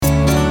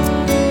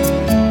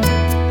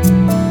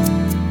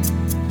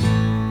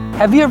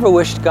Have you ever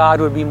wished God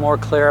would be more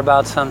clear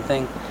about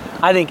something?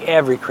 I think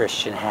every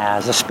Christian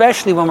has,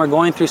 especially when we're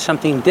going through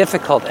something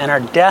difficult and are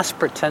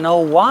desperate to know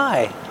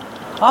why.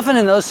 Often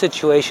in those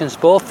situations,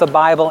 both the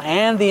Bible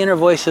and the inner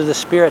voice of the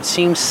Spirit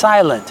seem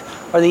silent,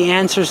 or the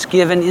answers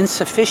given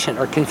insufficient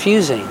or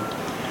confusing.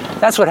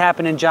 That's what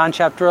happened in John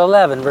chapter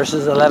 11,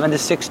 verses 11 to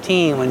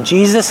 16, when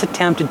Jesus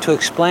attempted to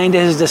explain to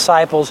his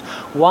disciples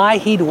why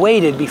he'd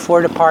waited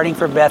before departing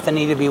for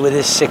Bethany to be with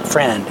his sick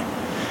friend.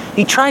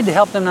 He tried to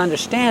help them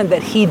understand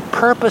that he'd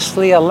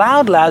purposefully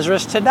allowed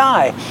Lazarus to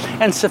die,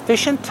 and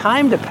sufficient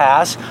time to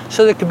pass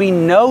so there could be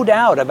no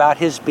doubt about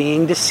his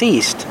being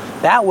deceased.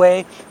 That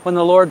way, when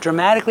the Lord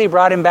dramatically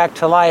brought him back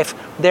to life,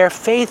 their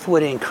faith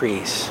would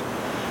increase.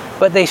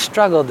 But they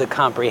struggled to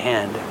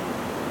comprehend.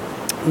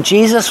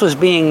 Jesus was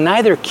being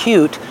neither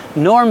cute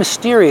nor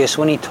mysterious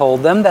when he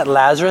told them that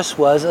Lazarus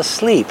was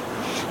asleep.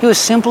 He was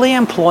simply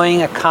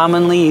employing a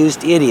commonly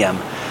used idiom,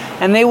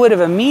 and they would have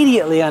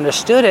immediately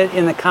understood it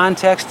in the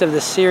context of the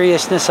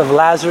seriousness of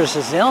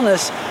Lazarus'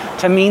 illness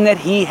to mean that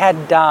he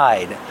had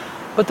died.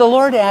 But the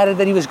Lord added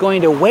that he was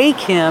going to wake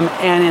him,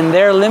 and in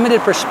their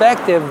limited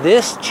perspective,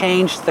 this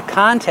changed the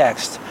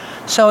context.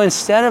 So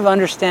instead of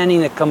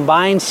understanding the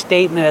combined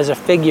statement as a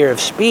figure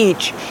of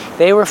speech,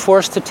 they were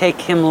forced to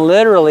take him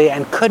literally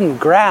and couldn't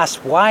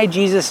grasp why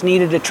Jesus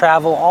needed to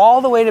travel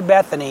all the way to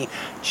Bethany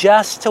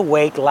just to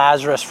wake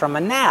Lazarus from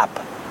a nap.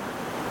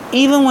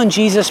 Even when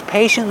Jesus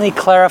patiently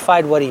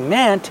clarified what he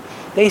meant,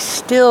 they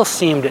still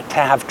seemed to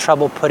have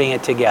trouble putting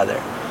it together.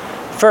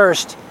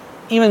 First,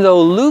 even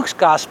though Luke's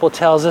gospel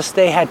tells us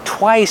they had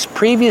twice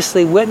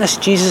previously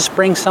witnessed Jesus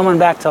bring someone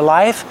back to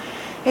life,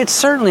 it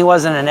certainly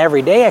wasn't an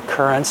everyday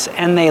occurrence,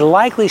 and they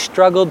likely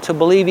struggled to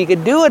believe he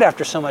could do it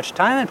after so much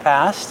time had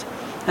passed.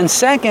 And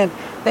second,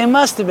 they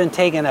must have been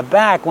taken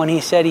aback when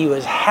he said he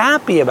was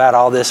happy about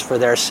all this for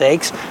their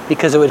sakes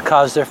because it would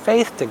cause their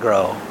faith to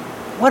grow.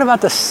 What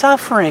about the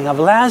suffering of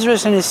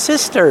Lazarus and his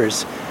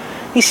sisters?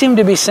 He seemed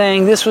to be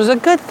saying this was a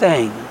good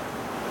thing.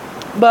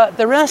 But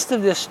the rest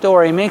of this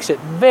story makes it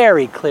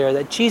very clear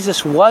that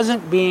Jesus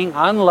wasn't being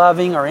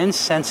unloving or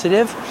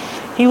insensitive.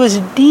 He was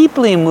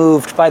deeply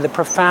moved by the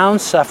profound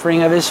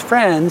suffering of his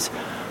friends,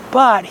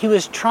 but he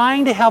was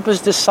trying to help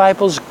his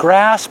disciples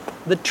grasp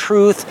the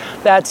truth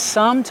that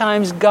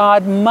sometimes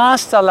God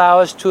must allow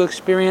us to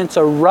experience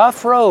a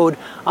rough road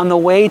on the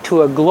way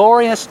to a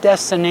glorious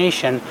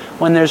destination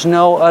when there's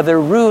no other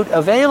route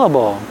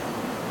available.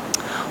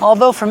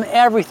 Although from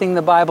everything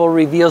the Bible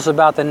reveals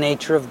about the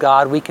nature of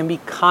God, we can be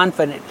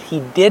confident he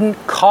didn't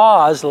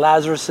cause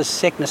Lazarus'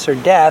 sickness or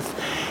death,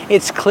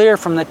 it's clear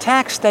from the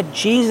text that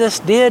Jesus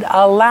did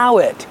allow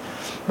it.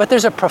 But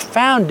there's a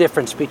profound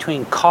difference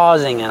between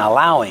causing and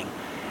allowing.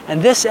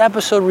 And this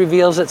episode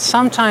reveals that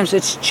sometimes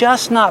it's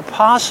just not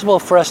possible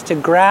for us to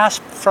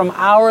grasp from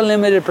our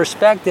limited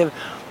perspective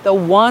the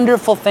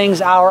wonderful things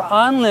our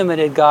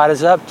unlimited God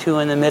is up to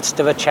in the midst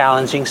of a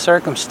challenging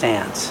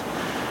circumstance.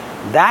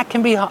 That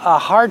can be a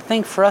hard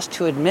thing for us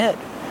to admit.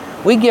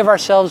 We give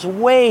ourselves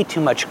way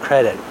too much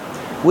credit.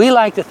 We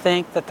like to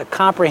think that the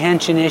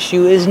comprehension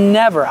issue is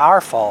never our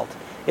fault.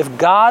 If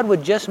God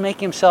would just make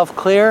himself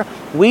clear,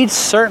 we'd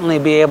certainly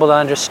be able to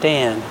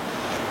understand.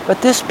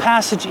 But this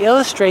passage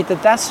illustrates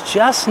that that's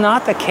just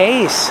not the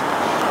case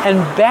and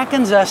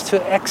beckons us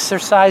to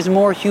exercise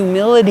more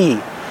humility.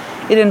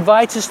 It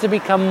invites us to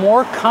become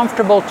more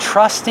comfortable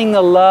trusting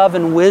the love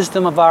and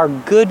wisdom of our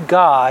good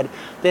God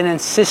than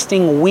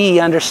insisting we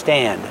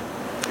understand.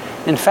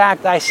 In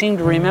fact, I seem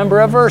to remember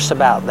a verse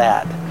about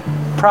that.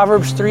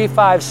 Proverbs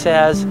 3:5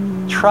 says,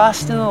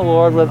 "Trust in the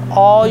Lord with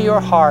all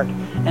your heart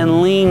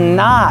and lean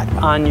not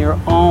on your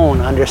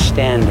own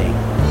understanding."